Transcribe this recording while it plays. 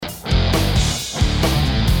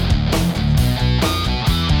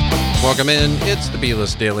Welcome in. It's the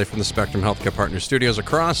B-List Daily from the Spectrum Healthcare Partners studios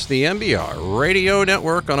across the MBR Radio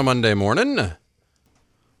Network on a Monday morning.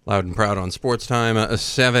 Loud and proud on Sports Time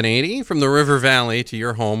 780 from the River Valley to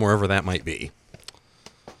your home, wherever that might be.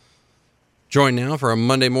 Joined now for a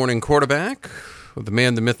Monday morning quarterback with the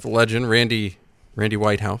man, the myth, the legend, Randy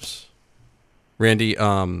Whitehouse. Randy,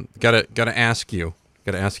 gotta ask you,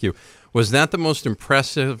 was that the most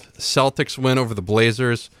impressive Celtics win over the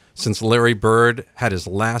Blazers since Larry Bird had his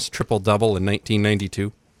last triple-double in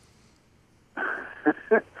 1992?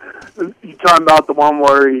 You talking about the one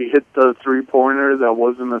where he hit the three-pointer that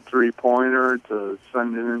wasn't a three-pointer to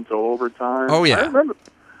send it into overtime? Oh, yeah.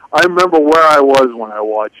 I remember where I was when I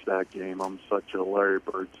watched that game. I'm such a Larry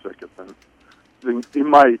Bird sycophant.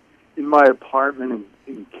 In my apartment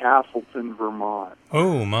in Castleton, Vermont.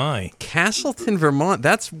 Oh, my. Castleton, Vermont.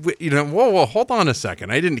 That's, whoa, hold on a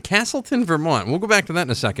second. Castleton, Vermont. We'll go back to that in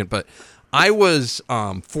a second. But I was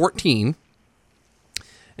 14,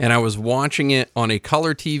 and I was watching it on a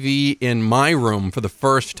color TV in my room for the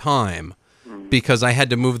first time because I had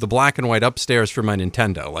to move the black and white upstairs for my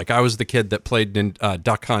Nintendo. Like, I was the kid that played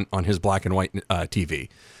Duck Hunt on his black and white TV.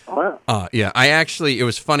 Oh, yeah. Yeah, it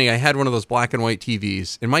was funny. I had one of those black and white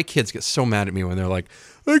TVs, and my kids get so mad at me when they're like,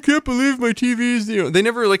 I can't believe my TV's, they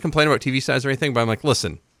never really complain about TV size or anything, but I'm like,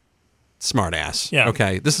 listen, smart ass. Yeah.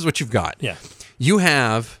 Okay, this is what you've got. Yeah. You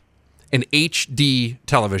have an HD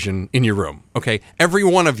television in your room, okay? Every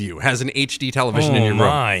one of you has an HD television in your room.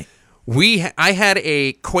 My. I had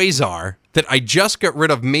a Quasar that I just got rid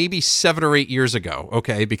of maybe 7 or 8 years ago,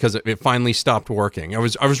 okay, because it finally stopped working. I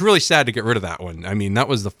was really sad to get rid of that one. I mean, that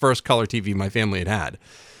was the first color TV my family had.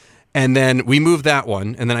 And then we moved that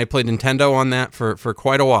one, and then I played Nintendo on that for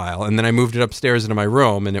quite a while, and then I moved it upstairs into my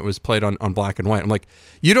room, and it was played on black and white. I'm like,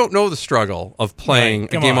 you don't know the struggle of playing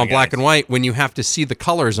a game on black and white when you have to see the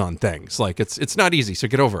colors on things. Like, it's not easy, so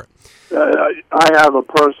get over it. I have a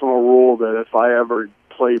personal rule that if I ever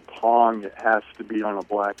play Pong, it has to be on a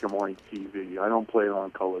black and white TV. I don't play it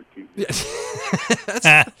on color TV.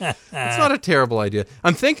 That's not a terrible idea.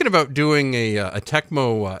 I'm thinking about doing a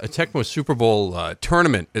Tecmo Super Bowl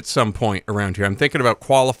tournament at some point around here. I'm thinking about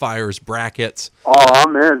qualifiers, brackets. Oh,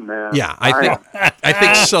 I'm in, man. Yeah, I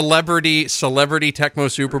think celebrity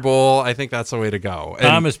Tecmo Super Bowl. I think that's the way to go. And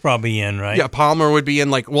Palmer's probably in, right? Yeah, Palmer would be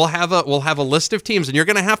in. Like, we'll have a list of teams, and you're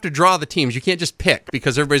going to have to draw the teams. You can't just pick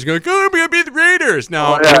because everybody's going, oh, I'm going to be the Raiders.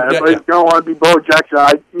 No, everybody's going to want to be Bo Jackson.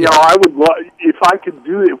 I would love, if I could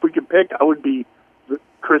do it, if we could pick, I would be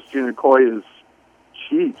Christian Okoye's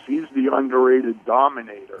Chiefs. He's the underrated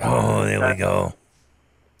dominator. Oh, there we go.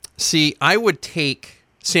 See, I would take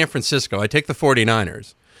San Francisco. I'd take the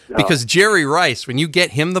 49ers. Because Jerry Rice, when you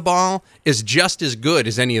get him the ball, is just as good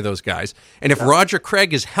as any of those guys. And if Roger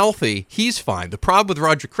Craig is healthy, he's fine. The problem with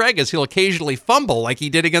Roger Craig is he'll occasionally fumble like he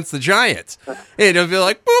did against the Giants. And he'll be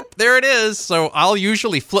like, boop, there it is. So I'll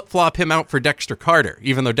usually flip-flop him out for Dexter Carter,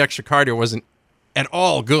 even though Dexter Carter wasn't at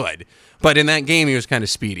all good. But in that game, he was kind of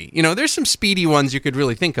speedy. There's some speedy ones you could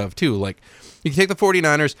really think of, too. Like, you can take the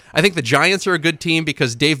 49ers. I think the Giants are a good team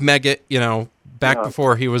because Dave Meggett, back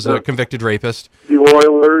before he was a convicted rapist. The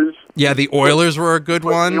Oilers. Yeah, the Oilers were a good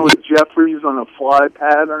one. With Jeffries on a fly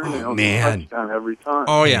pattern. Oh, man. Touchdown every time.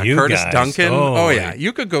 Oh, yeah. You Curtis guys. Duncan. Oh, yeah.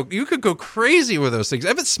 You could go crazy with those things.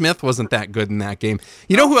 Emmitt Smith wasn't that good in that game.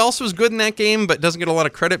 You know who else was good in that game but doesn't get a lot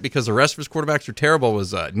of credit because the rest of his quarterbacks are terrible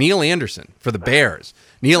was Neil Anderson for the Bears.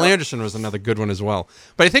 Neil Anderson was another good one as well.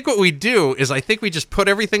 But I think what we do is we just put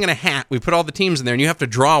everything in a hat. We put all the teams in there, and you have to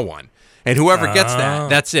draw one. And whoever gets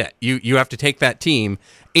that's it. You have to take that team.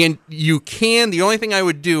 And the only thing I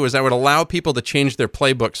would do is I would allow people to change their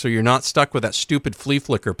playbook so you're not stuck with that stupid flea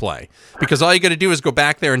flicker play. Because all you got to do is go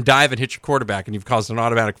back there and dive and hit your quarterback, and you've caused an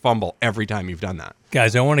automatic fumble every time you've done that.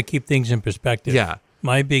 Guys, I want to keep things in perspective. Yeah.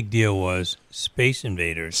 My big deal was Space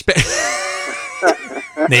Invaders.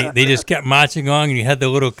 They just kept marching on, and you had the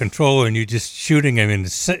little controller, and you're just shooting them in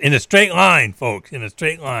a straight line, folks, in a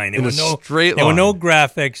straight line. There were no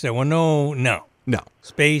graphics. There were no.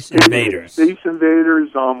 Space Invaders. Space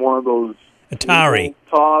Invaders on one of those Atari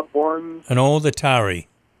top ones. An old Atari.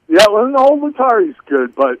 Yeah, well, an old Atari's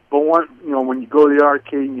good, but one, when you go to the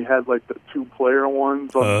arcade and you had like the 2-player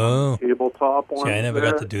ones on the tabletop ones. See, I never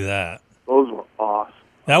got to do that. Those were awesome.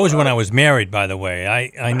 That was when I was married, by the way.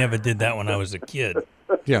 I never did that when I was a kid.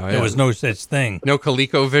 Yeah, there was no such thing. No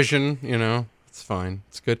ColecoVision, it's fine.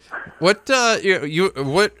 It's good. What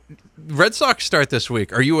Red Sox start this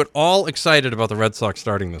week? Are you at all excited about the Red Sox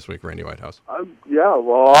starting this week, Randy Whitehouse? Yeah,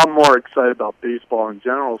 well, I'm more excited about baseball in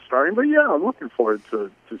general starting, but yeah, I'm looking forward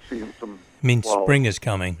to seeing some. I mean, spring is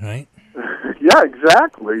coming, right? Yeah,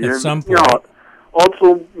 exactly. At some point.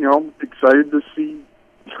 Also, excited to see.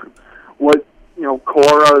 what,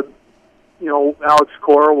 Cora, Alex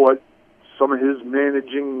Cora, what some of his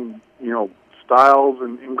managing, styles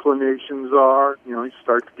and inclinations are. You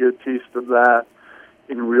start to get a taste of that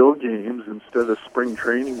in real games instead of spring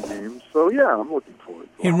training games. So, yeah, I'm looking forward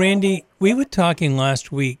to it. Hey, Randy, we were talking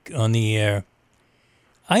last week on the air.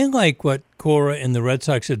 I like what Cora and the Red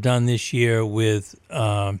Sox have done this year with,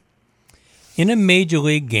 in a major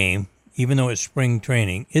league game, even though it's spring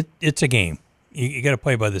training, it's a game. You got to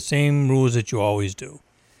play by the same rules that you always do.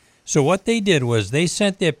 So what they did was they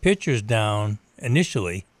sent their pitchers down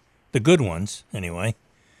initially, the good ones anyway,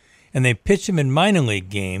 and they pitched them in minor league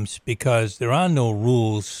games because there are no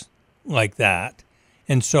rules like that.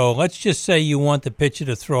 And so let's just say you want the pitcher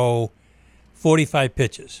to throw 45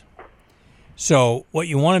 pitches. So what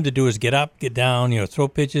you want him to do is get up, get down, throw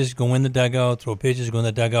pitches, go in the dugout, throw pitches, go in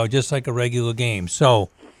the dugout, just like a regular game. So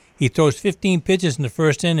he throws 15 pitches in the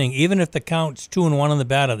first inning. Even if the count's 2-1 on the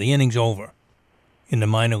batter, the inning's over in the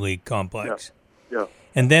minor league complex. Yeah.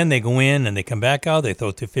 And then they go in and they come back out, they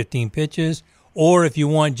throw to 15 pitches. Or if you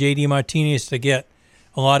want J.D. Martinez to get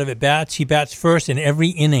a lot of at-bats, he bats first in every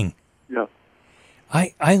inning. Yeah.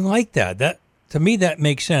 I like that. To me, that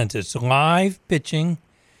makes sense. It's live pitching.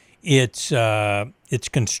 It's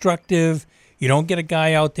constructive. You don't get a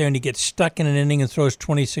guy out there and he gets stuck in an inning and throws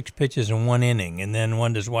 26 pitches in one inning and then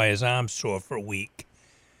wonders why his arm's sore for a week.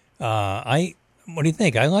 What do you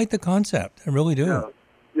think? I like the concept. I really do.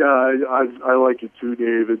 Yeah, I like it too,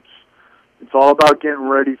 Dave. It's all about getting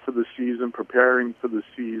ready for the season, preparing for the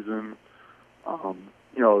season.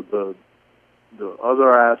 The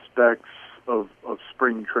other aspects of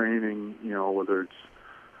spring training, whether it's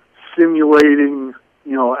simulating,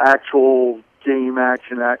 actual game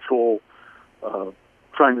action,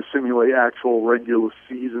 trying to simulate actual regular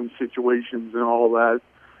season situations and all that.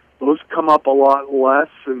 Those come up a lot less,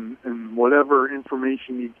 and whatever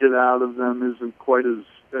information you get out of them isn't quite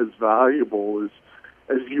as valuable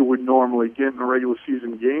as you would normally get in a regular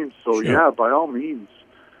season game. So, sure. Yeah, by all means,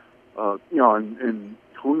 and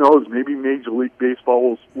who knows, maybe Major League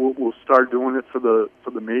Baseball will start doing it for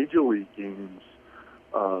the Major League games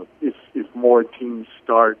if more teams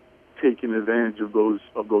start taking advantage of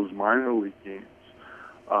those minor league games.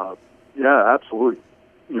 Yeah, absolutely.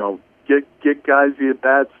 Get guys the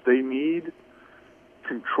at-bats they need,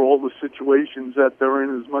 control the situations that they're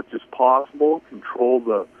in as much as possible, control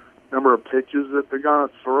the number of pitches that they're going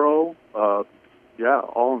to throw. Yeah,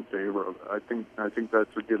 all in favor of it. I think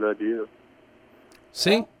that's a good idea.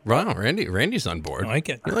 See? Wow, Randy's on board. I like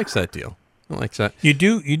it. He likes that deal. He likes that. You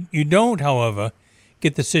don't, however,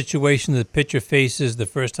 get the situation the pitcher faces the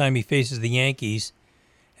first time he faces the Yankees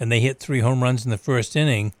and they hit 3 home runs in the first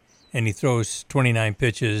inning and he throws 29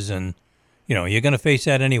 pitches and, you're going to face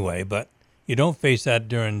that anyway, but you don't face that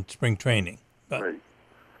during spring training. But, right.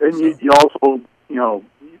 And so, you also,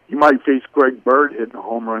 you might face Greg Bird hitting a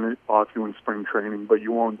home run off you in spring training, but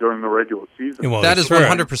you won't during the regular season. Well, that is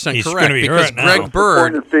 100% correct because Greg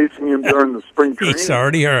Bird is facing him during the spring training. He's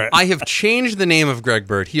already hurt. I have changed the name of Greg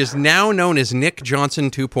Bird. He is now known as Nick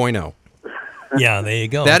Johnson 2.0. Yeah, there you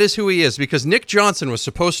go. That is who he is because Nick Johnson was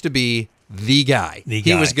supposed to be the guy.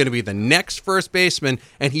 He was going to be the next first baseman,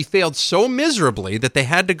 and he failed so miserably that they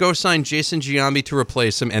had to go sign Jason Giambi to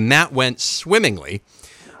replace him, and that went swimmingly.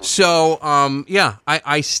 So,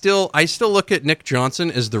 I still look at Nick Johnson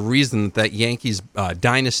as the reason that Yankees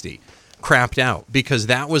dynasty crapped out because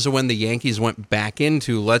that was when the Yankees went back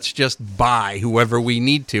into let's just buy whoever we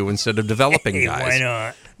need to instead of developing guys. Why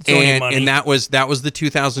not? And that was the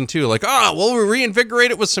 2002 we'll reinvigorate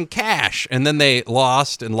it with some cash, and then they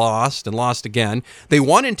lost and lost and lost again. They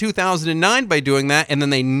won in 2009 by doing that, and then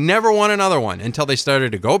they never won another one until they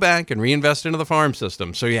started to go back and reinvest into the farm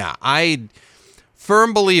system. So yeah, I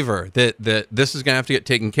firm believer that this is going to have to get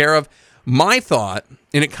taken care of. My thought,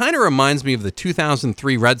 and it kind of reminds me of the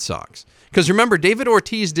 2003 Red Sox. Because remember, David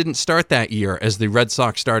Ortiz didn't start that year as the Red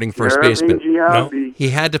Sox starting first baseman. No.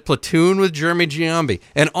 He had to platoon with Jeremy Giambi.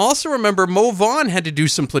 And also remember, Mo Vaughn had to do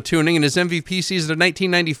some platooning in his MVP season of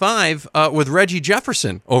 1995 with Reggie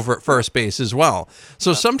Jefferson over at first base as well.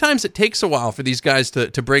 So sometimes it takes a while for these guys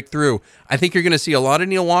to break through. I think you're going to see a lot of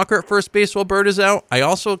Neil Walker at first base while Bird is out. I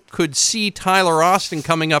also could see Tyler Austin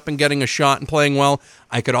coming up and getting a shot and playing well.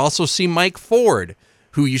 I could also see Mike Ford,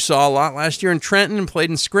 who you saw a lot last year in Trenton and played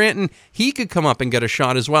in Scranton. He could come up and get a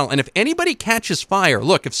shot as well. And if anybody catches fire,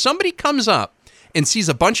 look, if somebody comes up and sees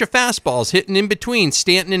a bunch of fastballs hitting in between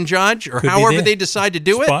Stanton and Judge, or however they decide to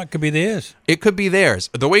do it. Spot could be theirs. It could be theirs.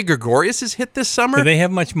 The way Gregorius has hit this summer. Do they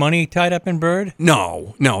have much money tied up in Bird?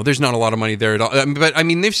 No, there's not a lot of money there at all. But, I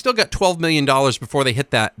mean, they've still got $12 million before they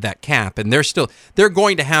hit that cap, and they're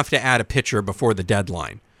going to have to add a pitcher before the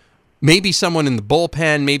deadline. Maybe someone in the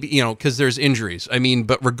bullpen, maybe, because there's injuries. I mean,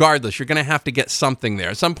 but regardless, you're going to have to get something there.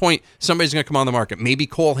 At some point, somebody's going to come on the market. Maybe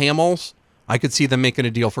Cole Hamels. I could see them making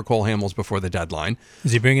a deal for Cole Hamels before the deadline.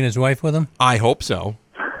 Is he bringing his wife with him? I hope so.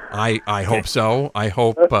 I hope so. I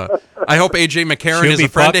hope AJ McCarron is a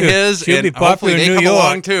friend of his, She'll and be popular hopefully they in New come York.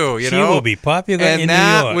 along too. She will be popular in New York. And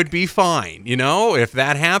that would be fine. If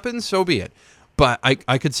that happens, so be it. But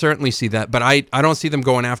I could certainly see that. But I don't see them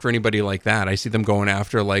going after anybody like that. I see them going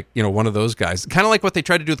after, one of those guys. Kind of like what they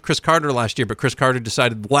tried to do with Chris Carter last year, but Chris Carter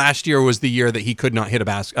decided last year was the year that he could not hit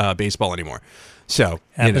a baseball anymore. So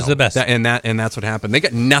happens the best. And that's what happened. They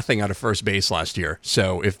got nothing out of first base last year.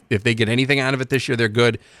 So if they get anything out of it this year, they're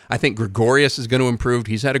good. I think Gregorius is going to improve.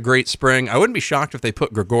 He's had a great spring. I wouldn't be shocked if they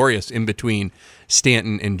put Gregorius in between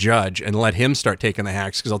Stanton and Judge and let him start taking the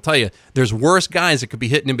hacks, because I'll tell you, there's worse guys that could be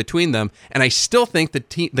hitting in between them. And I still think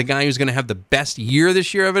the guy who's going to have the best year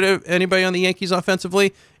this year of anybody on the Yankees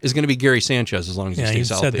offensively is going to be Gary Sanchez, as long as he stays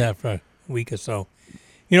healthy. Yeah, you said that for a week or so.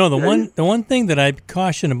 The one thing that I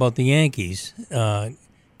caution about the Yankees, because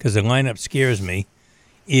the lineup scares me,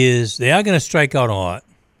 is they are going to strike out a lot.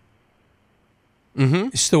 Mm-hmm.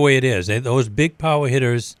 It's the way it is. Those big power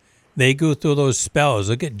hitters, they go through those spells.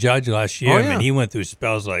 Look at Judge last year. Oh, yeah. I mean, he went through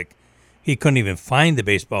spells like he couldn't even find the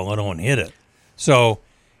baseball, let alone hit it. So,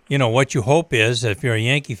 what you hope is, if you're a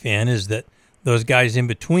Yankee fan, is that those guys in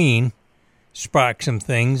between spark some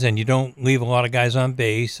things, and you don't leave a lot of guys on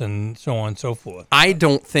base, and so on and so forth. I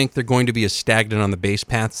don't think they're going to be as stagnant on the base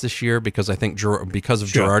paths this year because I think because of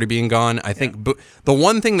Girardi being gone. I think the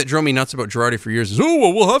one thing that drove me nuts about Girardi for years is,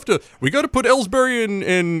 we got to put Ellsbury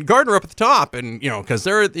and Gardner up at the top, and because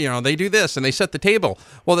they're they do this and they set the table.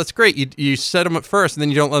 Well, that's great. You set them at first, and then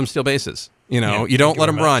you don't let them steal bases. You don't let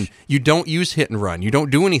them run. You don't use hit and run. You don't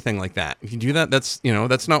do anything like that. If you do that, that's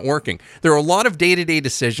not working. There are a lot of day-to-day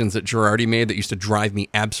decisions that Girardi made that used to drive me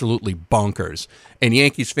absolutely bonkers. And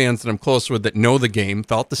Yankees fans that I'm close with that know the game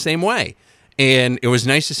felt the same way. And it was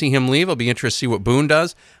nice to see him leave. I'll be interested to see what Boone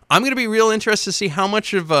does. I'm going to be real interested to see how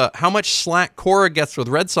much slack Cora gets with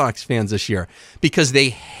Red Sox fans this year, because they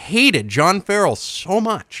hated John Farrell so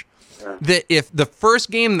much. That if the first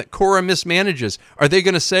game that Cora mismanages, are they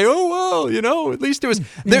going to say, at least it was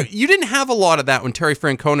there? You didn't have a lot of that when Terry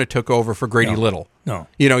Francona took over for Grady Little. No.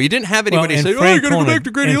 You didn't have anybody say, you're going to go back to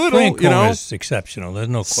Grady Little. Francona is exceptional. There's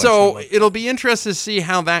no question. So it'll be interesting to see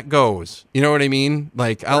how that goes. You know what I mean?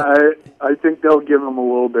 I think they'll give him a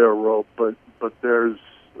little bit of rope, but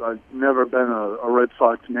I've never been a Red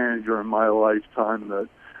Sox manager in my lifetime that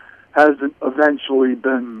hasn't eventually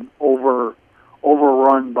been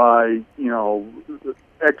overrun by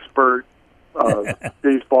expert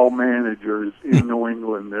baseball managers in New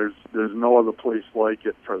England. There's no other place like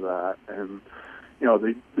it for that. And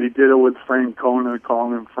they did it with Francona,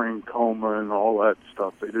 calling him Francoma and all that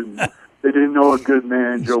stuff. They didn't know a good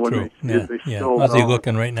manager when they still how's he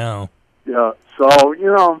looking right now? Yeah. So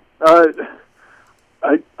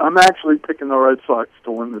I'm actually picking the Red Sox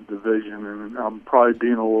to win the division, and I'm probably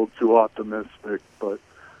being a little too optimistic, but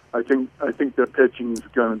I think their pitching is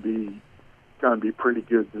going to be pretty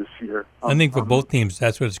good this year. I think for both teams,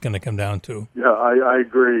 that's what it's going to come down to. Yeah, I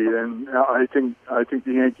agree, and I think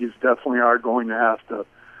the Yankees definitely are going to have to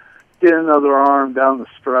get another arm down the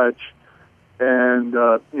stretch, and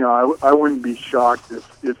I wouldn't be shocked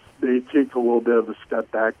if they take a little bit of a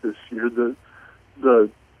step back this year.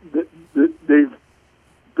 They've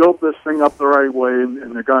built this thing up the right way,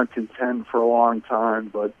 and they're going to contend for a long time,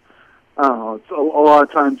 but I don't know. It's a lot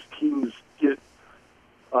of times teams get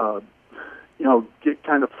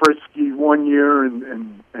kind of frisky one year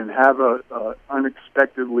and have a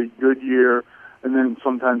unexpectedly good year, and then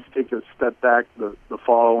sometimes take a step back the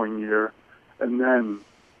following year, and then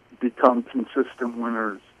become consistent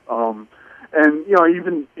winners.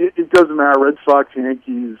 Even it doesn't matter. Red Sox,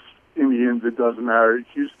 Yankees, Indians, it doesn't matter.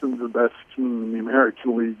 Houston's the best team in the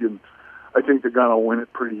American League, and I think they're going to win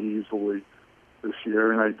it pretty easily this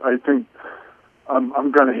year. And I think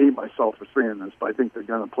I'm going to hate myself for saying this, but I think they're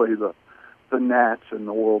going to play the Nats in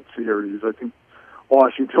the World Series. I think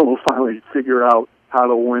Washington will finally figure out how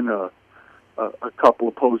to win a couple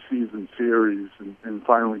of postseason series and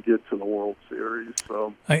finally get to the World Series.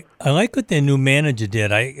 So I like what their new manager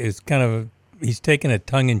did. He's taking a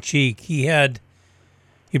tongue in cheek. He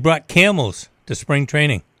brought camels to spring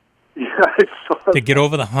training. Yeah, I saw to get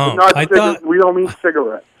over the hump. We don't mean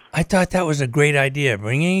cigarettes. I thought that was a great idea,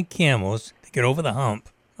 bringing in camels to get over the hump.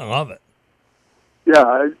 I love it.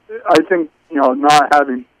 Yeah, I think not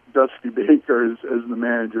having Dusty Baker as the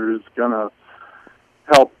manager is going to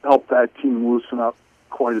help that team loosen up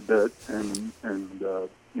quite a bit and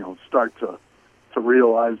start to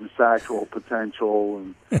realize its actual potential.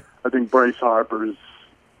 And I think Bryce Harper's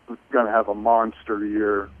going to have a monster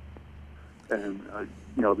year, and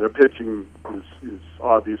their pitching is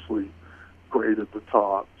obviously great at the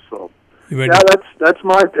top. So that's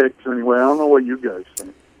my picks anyway. I don't know what you guys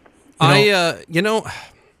think. I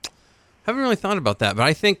haven't really thought about that, but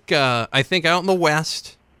I think out in the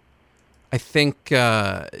West, I think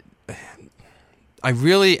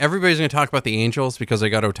everybody's going to talk about the Angels because they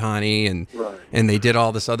got Ohtani and they did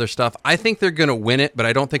all this other stuff. I think they're going to win it, but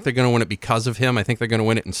I don't think they're going to win it because of him. I think they're going to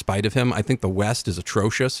win it in spite of him. I think the West is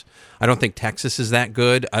atrocious. I don't think Texas is that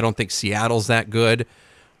good. I don't think Seattle's that good.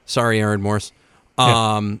 Sorry, Aaron Morse.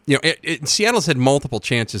 Seattle's had multiple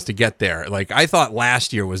chances to get there. Like, I thought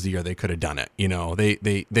last year was the year they could have done it.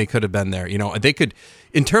 They could have been there. They could,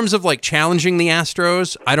 in terms of like challenging the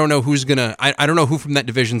Astros. I don't know who's gonna. I don't know who from that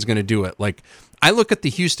division's gonna do it. Like, I look at the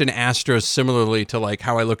Houston Astros similarly to like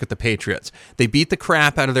how I look at the Patriots. They beat the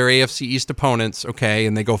crap out of their AFC East opponents, okay,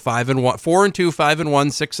 and they go 5-1, 4-2, 5-1,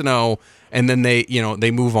 6-0, and then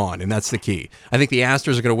they move on, and that's the key. I think the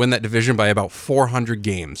Astros are going to win that division by about 400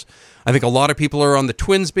 games. I think a lot of people are on the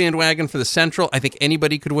Twins bandwagon for the Central. I think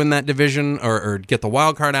anybody could win that division or get the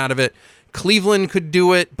wild card out of it. Cleveland could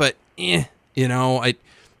do it, but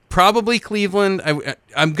probably Cleveland.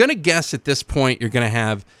 I'm going to guess at this point you're going to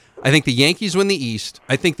have. I think the Yankees win the East.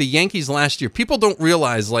 I think the Yankees last year, people don't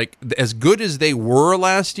realize, like, as good as they were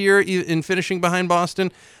last year in finishing behind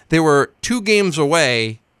Boston, they were 2 games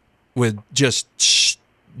away with just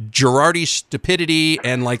Girardi's stupidity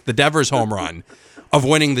and like the Devers home run of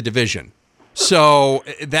winning the division. So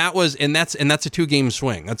that's a 2-game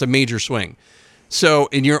swing. That's a major swing. So,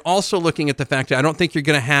 and you're also looking at the fact that I don't think you're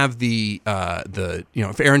going to have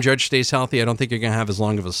if Aaron Judge stays healthy, I don't think you're going to have as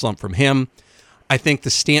long of a slump from him. I think the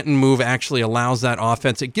Stanton move actually allows that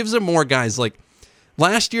offense. It gives them more guys. Like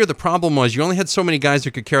last year, the problem was you only had so many guys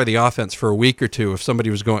who could carry the offense for a week or two if somebody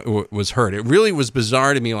was hurt. It really was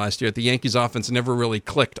bizarre to me last year that the Yankees offense never really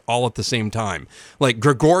clicked all at the same time. Like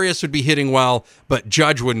Gregorius would be hitting well, but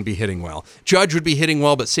Judge wouldn't be hitting well. Judge would be hitting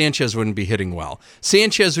well, but Sanchez wouldn't be hitting well.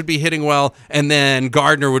 Sanchez would be hitting well, and then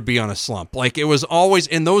Gardner would be on a slump. Like it was always,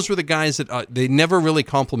 and those were the guys that they never really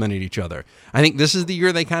complemented each other. I think this is the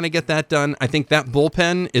year they kind of get that done. I think that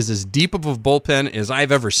bullpen is as deep of a bullpen as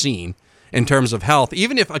I've ever seen in terms of health.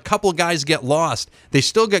 Even if a couple guys get lost, they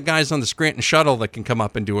still get guys on the Scranton Shuttle that can come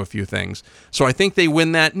up and do a few things. So I think they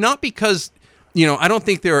win that, not because, I don't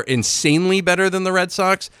think they're insanely better than the Red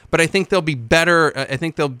Sox, but I think they'll be better. I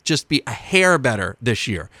think they'll just be a hair better this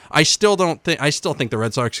year. I still think the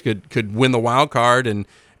Red Sox could win the wild card and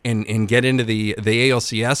get into the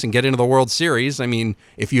ALCS and get into the World Series. I mean,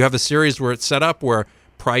 if you have a series where it's set up where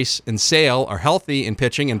Price and Sale are healthy in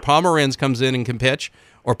pitching and Pomeranz comes in and can pitch,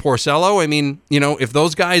 or Porcello, I mean, if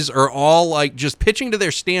those guys are all like just pitching to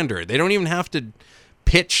their standard, they don't even have to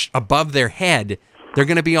pitch above their head, they're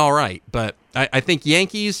going to be all right. But I think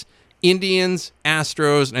Yankees, Indians,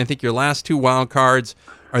 Astros, and I think your last 2 wild cards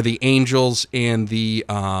are the Angels and the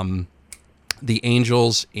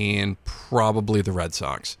Angels and probably the Red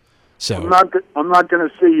Sox. So I'm not going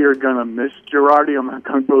to say you're going to miss Girardi. I'm not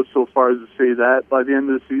going to go so far as to say that by the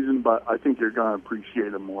end of the season, but I think you're going to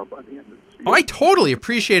appreciate him more by the end of the season. Oh, I totally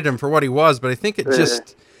appreciated him for what he was, but I think it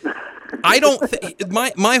just I don't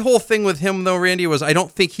my whole thing with him though, Randy, was I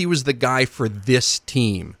don't think he was the guy for this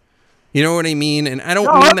team. You know what I mean? And I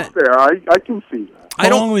don't mean that fair. I can see that. How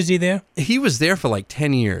long was he there? He was there for like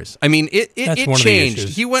 10 years. I mean, it changed.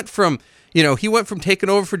 He went from taking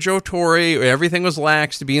over for Joe Torre, everything was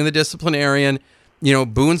lax, to being the disciplinarian.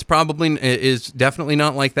 Boone's probably is definitely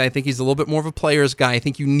not like that. I think he's a little bit more of a player's guy. I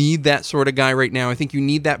think you need that sort of guy right now. I think you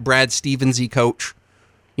need that Brad Stevens-y coach,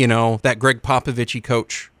 that Greg Popovich-y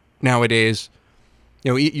coach nowadays.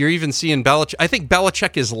 You're even seeing Belichick. I think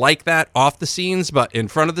Belichick is like that off the scenes, but in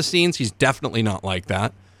front of the scenes, he's definitely not like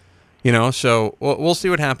that. So we'll see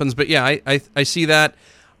what happens. But yeah, I see that.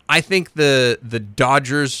 I think the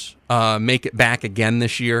Dodgers make it back again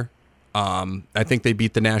this year. I think they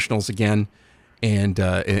beat the Nationals again, and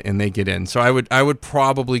they get in. So I would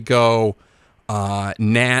probably go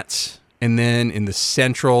Nats, and then in the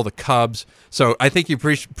Central, the Cubs. So I think you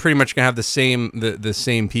pretty much gonna have the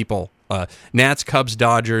same people. Nats, Cubs,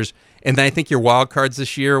 Dodgers, and then I think your wild cards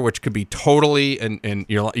this year, which could be totally and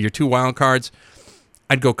your 2 wild cards,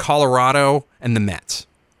 I'd go Colorado and the Mets.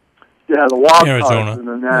 Yeah, the wild Arizona. cards in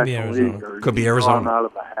the National League could be Arizona out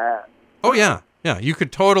of a hat. Oh yeah. You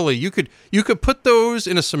could totally you could put those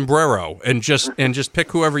in a sombrero and just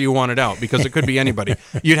pick whoever you wanted out, because it could be anybody.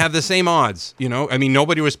 You'd have the same odds. I mean,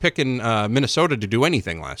 nobody was picking Minnesota to do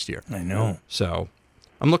anything last year. I know. So,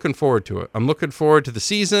 I'm looking forward to it. I'm looking forward to the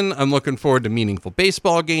season. I'm looking forward to meaningful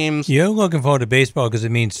baseball games. You're looking forward to baseball because it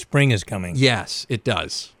means spring is coming. Yes, it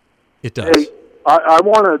does. It does. Hey, I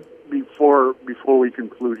want to, before we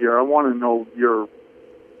conclude here, I want to know your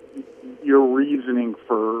reasoning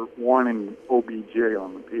for wanting OBJ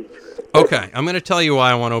on the Patriots. Okay, I'm going to tell you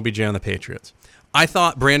why I want OBJ on the Patriots. I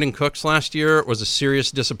thought Brandon Cooks last year was a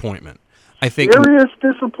serious disappointment. I think serious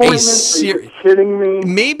disappointment? Are you kidding me?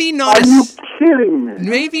 Maybe not. Are you kidding me?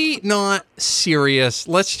 Maybe not serious.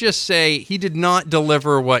 Let's just say he did not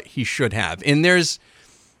deliver what he should have. And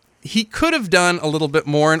he could have done a little bit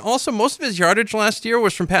more. And also, most of his yardage last year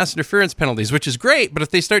was from pass interference penalties, which is great. But if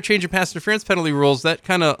they start changing pass interference penalty rules, that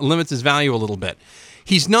kind of limits his value a little bit.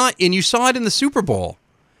 He's not, and you saw it in the Super Bowl.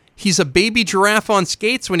 He's a baby giraffe on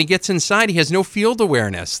skates. When he gets inside, he has no field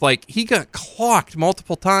awareness. Like, he got clocked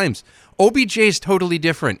multiple times. OBJ is totally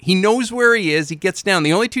different. He knows where he is. He gets down.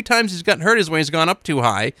 The only 2 times he's gotten hurt is when he's gone up too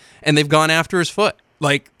high and they've gone after his foot.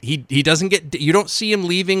 Like, he doesn't get, you don't see him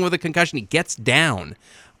leaving with a concussion. He gets down.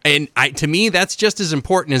 And to me, that's just as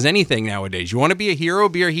important as anything nowadays. You want to be a hero,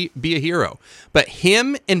 be a hero. But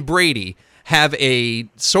him and Brady have a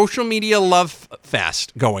social media love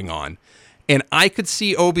fest going on. And I could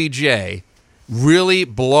see OBJ really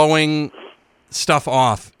blowing stuff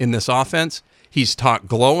off in this offense. He's talked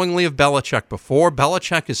glowingly of Belichick before.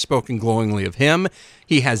 Belichick has spoken glowingly of him.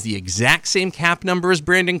 He has the exact same cap number as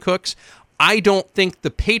Brandon Cooks. I don't think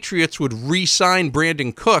the Patriots would re-sign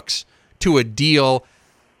Brandon Cooks to a deal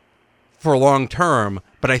for long term,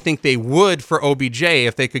 but I think they would for OBJ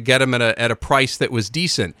if they could get him at a price that was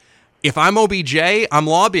decent. If I'm OBJ, I'm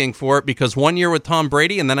lobbying for it because 1 year with Tom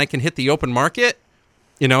Brady and then I can hit the open market.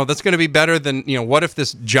 That's going to be better than, what if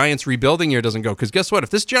this Giants rebuilding year doesn't go? Because guess what?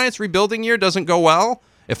 If this Giants rebuilding year doesn't go well,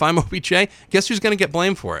 if I'm OBJ, guess who's going to get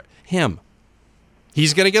blamed for it? Him.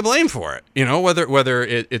 He's going to get blamed for it, whether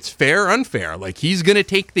it's fair or unfair. Like, he's going to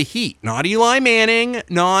take the heat, not Eli Manning,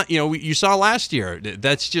 not, you saw last year.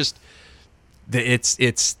 That's just,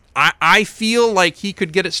 I feel like he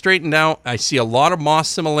could get it straightened out. I see a lot of Moss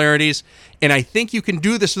similarities, and I think you can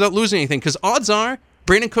do this without losing anything because odds are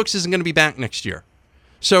Brandon Cooks isn't going to be back next year.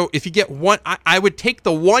 So if you get one, I would take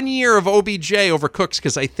the 1 year of OBJ over Cooks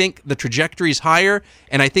because I think the trajectory is higher,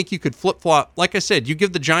 and I think you could flip-flop. Like I said, you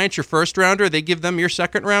give the Giants your first rounder, they give them your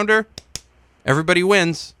second rounder, everybody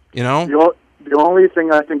wins, The only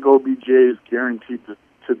thing I think OBJ is guaranteed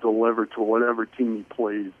to deliver to whatever team he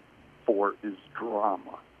plays for is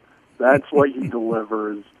drama. That's what he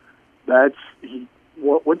delivers.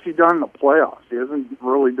 What's he done in the playoffs? He hasn't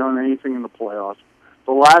really done anything in the playoffs.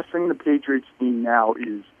 The last thing the Patriots need now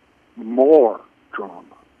is more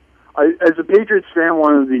drama. As a Patriots fan,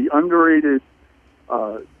 one of the underrated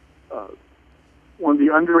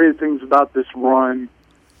things about this run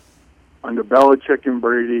under Belichick and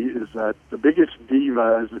Brady is that the biggest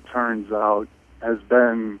diva, as it turns out, has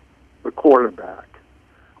been the quarterback.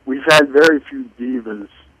 We've had very few divas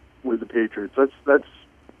with the Patriots. That's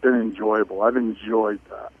been enjoyable. I've enjoyed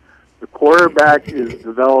that. The quarterback is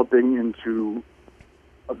developing into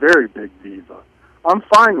a very big diva. I'm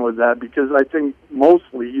fine with that because I think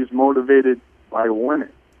mostly he's motivated by winning.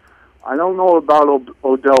 I don't know about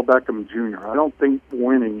Odell Beckham Jr. I don't think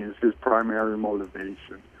winning is his primary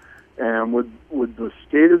motivation. And with the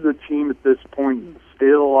state of the team at this point, the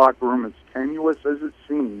state of the locker room, as tenuous as it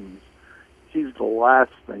seems, he's the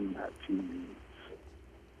last thing that team needs.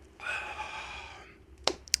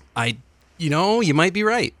 You might be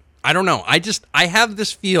right. I don't know. I have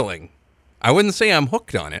this feeling. I wouldn't say I'm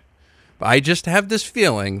hooked on it, but I just have this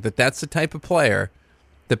feeling that that's the type of player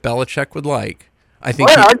that Belichick would like. I think.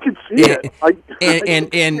 I could see it.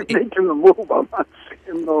 And making the move, I'm not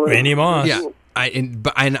seeing the Randy Moss. Yeah, I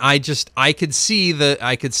could see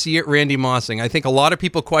it Randy Mossing. I think a lot of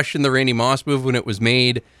people questioned the Randy Moss move when it was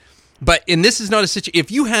made, and this is not a situation. If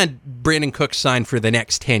you had Brandon Cooks signed for the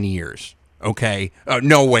next 10 years, okay,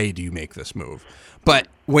 no way do you make this move. But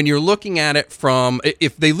when you're looking at it from,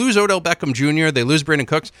 if they lose Odell Beckham Jr., they lose Brandon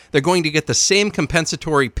Cooks, they're going to get the same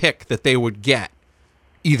compensatory pick that they would get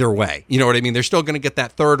either way. You know what I mean? They're still going to get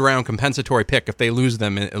that third-round compensatory pick if they lose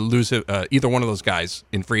them, lose either one of those guys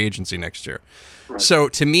in free agency next year. Right. So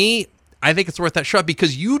to me, I think it's worth that shot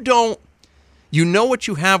because you know what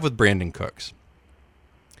you have with Brandon Cooks.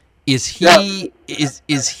 Is he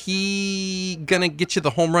gonna get you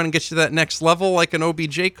the home run and get you to that next level like an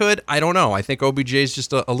OBJ could? I don't know. I think OBJ is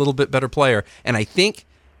just a little bit better player, and I think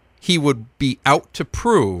he would be out to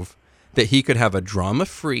prove that he could have a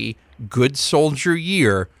drama-free, good soldier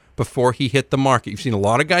year before he hit the market. You've seen a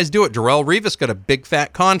lot of guys do it. Darrelle Revis got a big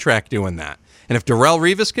fat contract doing that, and if Darrelle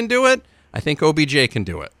Revis can do it, I think OBJ can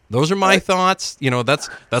do it. Those are my thoughts.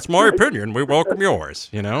 That's my opinion. We welcome yours.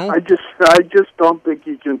 I just don't think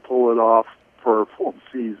he can pull it off for a full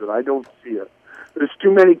season. I don't see it. There's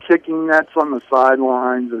too many kicking nets on the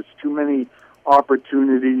sidelines. There's too many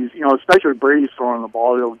opportunities. Especially Brady's throwing the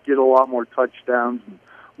ball. He'll get a lot more touchdowns and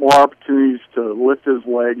more opportunities to lift his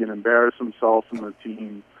leg and embarrass himself and the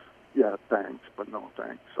team. Yeah, thanks, but no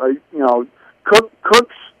thanks.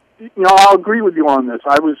 Cooks. I'll agree with you on this.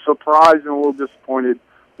 I was surprised and a little disappointed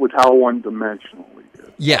with how one-dimensional he is.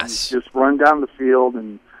 Yes. Just run down the field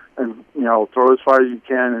and throw as far as you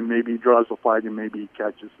can, and maybe he draws the flag and maybe he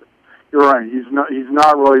catches it. You're right. He's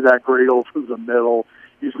not really that great over the middle.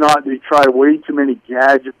 He's not. They try way too many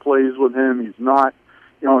gadget plays with him. He's not.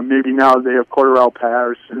 Maybe now they have Cordarrelle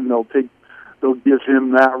Patterson. They'll give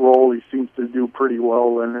him that role. He seems to do pretty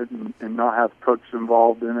well in it, and not have Cooks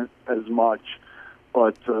involved in it as much.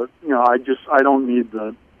 But I don't need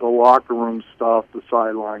the locker room stuff, the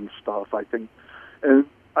sideline stuff. I think, and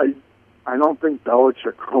I don't think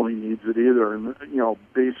Belichick really needs it either. And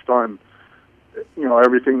based on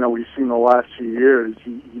everything that we've seen the last few years,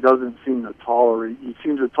 he doesn't seem to tolerate. He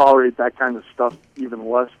seems to tolerate that kind of stuff even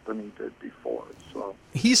less than he did before. So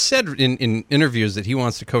he said in interviews that he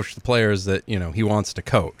wants to coach the players that he wants to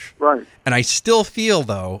coach. Right. And I still feel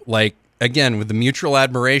though, like again with the Mutual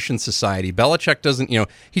Admiration Society, Belichick doesn't.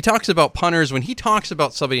 He talks about punters when he talks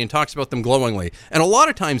about somebody and talks about them glowingly, and a lot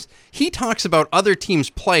of times he talks about other teams'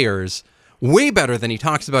 players way better than he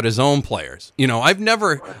talks about his own players. I've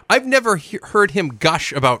never heard him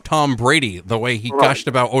gush about Tom Brady the way he gushed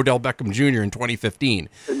about Odell Beckham Jr. in 2015.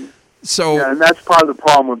 So yeah, and that's part of the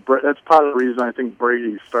problem with Brady. That's part of the reason I think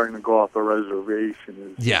Brady's starting to go off the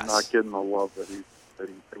reservation is not getting the love that he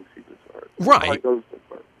thinks he deserves. Right.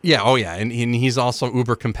 Yeah, oh yeah, and he's also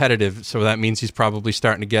uber competitive, so that means he's probably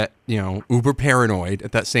starting to get, uber paranoid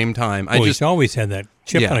at that same time. He's always had that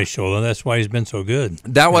chip on his shoulder. That's why he's been so good.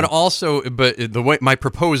 That would also, but the way my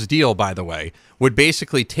proposed deal, by the way, would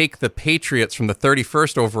basically take the Patriots from the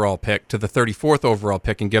 31st overall pick to the 34th overall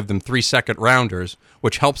pick and give them 3 second-rounders,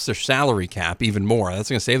 which helps their salary cap even more. That's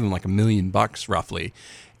going to save them like $1 million roughly,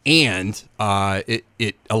 and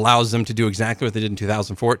it allows them to do exactly what they did in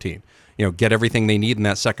 2014. Get everything they need in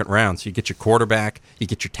that second round. So you get your quarterback, you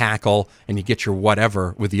get your tackle, and you get your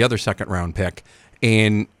whatever with the other second round pick,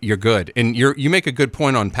 and you're good. And you make a good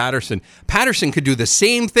point on Patterson. Patterson could do the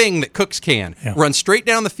same thing that Cooks can. Yeah. Run straight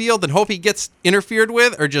down the field and hope he gets interfered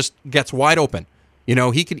with or just gets wide open.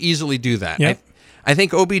 He could easily do that. Yep. I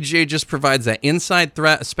think OBJ just provides that inside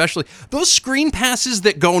threat, especially those screen passes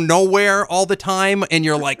that go nowhere all the time, and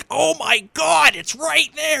you're like, oh my God, it's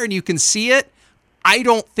right there, and you can see it. I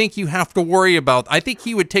don't think you have to worry about. I think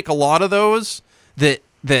he would take a lot of those that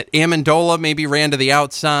Amendola maybe ran to the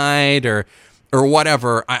outside or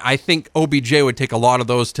whatever. I think OBJ would take a lot of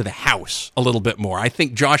those to the house a little bit more. I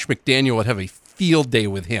think Josh McDaniel would have a field day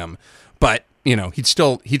with him, but he'd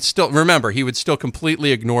still remember he would still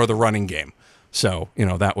completely ignore the running game. So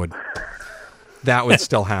that would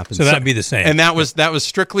still happen. So that'd be the same. And that was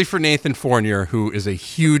strictly for Nathan Fournier, who is a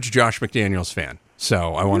huge Josh McDaniels fan.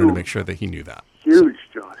 So I wanted to make sure that he knew that. Huge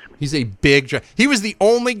Josh. He's a big. He was the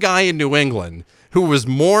only guy in New England who was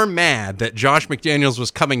more mad that Josh McDaniels was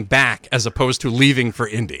coming back as opposed to leaving for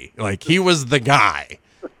Indy. Like he was the guy.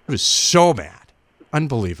 He was so mad.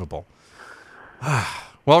 Unbelievable.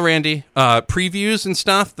 Well, Randy, previews and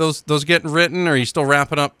stuff. Those getting written? Or are you still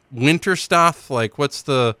wrapping up winter stuff? Like what's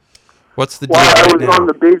the deal? Well, I right was now? on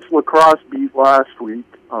the base lacrosse beat last week.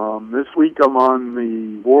 This week I'm on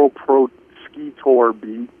the World Pro Ski Tour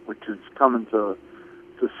beat, which is coming to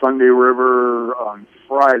Sunday River on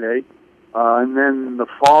Friday. And then the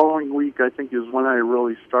following week, I think, is when I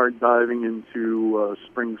really start diving into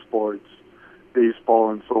spring sports,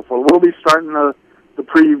 baseball, and so forth. We'll be starting the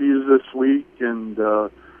previews this week, and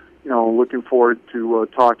looking forward to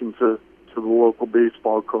talking to the local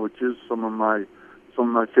baseball coaches, some of my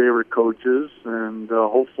favorite coaches, and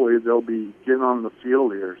hopefully they'll be getting on the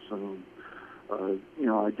field here soon.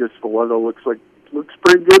 I guess the weather looks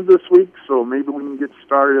pretty good this week, so maybe we can get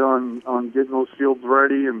started on getting those fields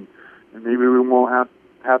ready, and maybe we won't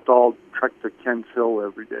have to all trek to Kent's Hill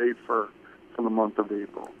every day for the month of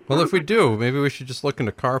April. Well, if we do, maybe we should just look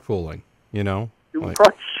into carpooling. You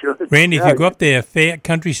probably should. Randy, if you go up there, Fayette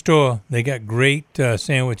Country Store, they got great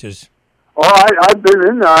sandwiches. Oh, I've been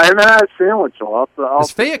in there. I haven't had a sandwich.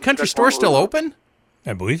 Is Fayette Country Store still open?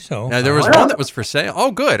 I believe so. There was one that was for sale. Oh,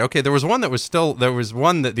 good. Okay, there was one that was still. There was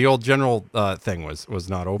one that the old general thing was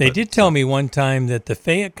not open. They did tell me one time that the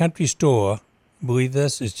Fayette Country Store, believe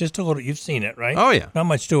this, is just a little. You've seen it, right? Oh yeah. Not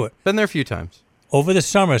much to it. Been there a few times. Over the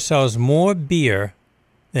summer, sells more beer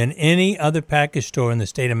than any other package store in the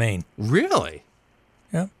state of Maine. Really?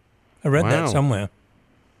 Yeah. I read Wow. that somewhere.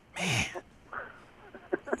 Man.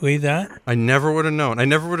 Believe that? I never would have known. I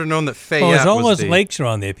never would have known that Fayette Well, as all was those lakes are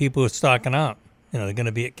on there, people are stocking up. They're going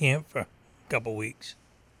to be at camp for a couple weeks.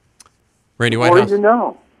 Randy Or Whitehouse. you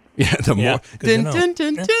know. Yeah, the Yeah, more. good to Dun, know. dun,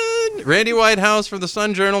 dun, dun. Randy Whitehouse from the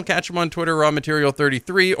Sun Journal. Catch him on Twitter,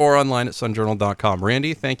 rawmaterial33, or online at sunjournal.com.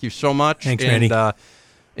 Randy, thank you so much. Thanks, and, Randy.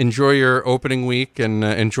 Enjoy your opening week and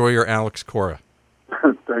enjoy your Alex Cora.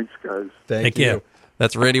 Thanks, guys. Thank you. you.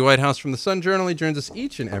 That's Randy Whitehouse from the Sun Journal. He joins us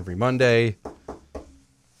each and every Monday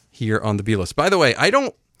here on the B-List. By the way,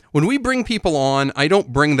 when we bring people on, I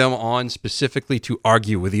don't bring them on specifically to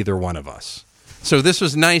argue with either one of us. So this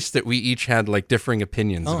was nice that we each had like differing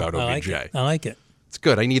opinions about OBJ. I like it. It's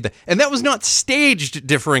good. I need that. And that was not staged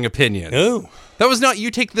differing opinions. Oh. That was not you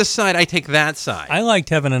take this side, I take that side. I liked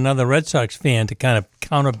having another Red Sox fan to kind of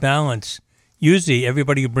counterbalance. Usually,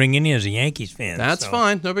 everybody you bring in here is a Yankees fan. That's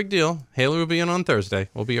fine. No big deal. Haley will be in on Thursday.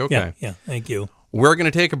 We'll be okay. Yeah, thank you. We're going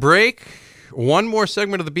to take a break. One more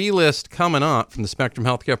segment of the B-List coming up from the Spectrum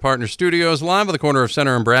Healthcare Partners Studios, live at the corner of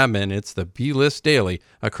Center and Bradman. It's the B-List Daily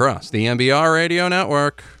across the MBR Radio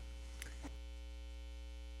Network.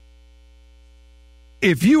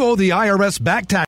 If you owe the IRS back tax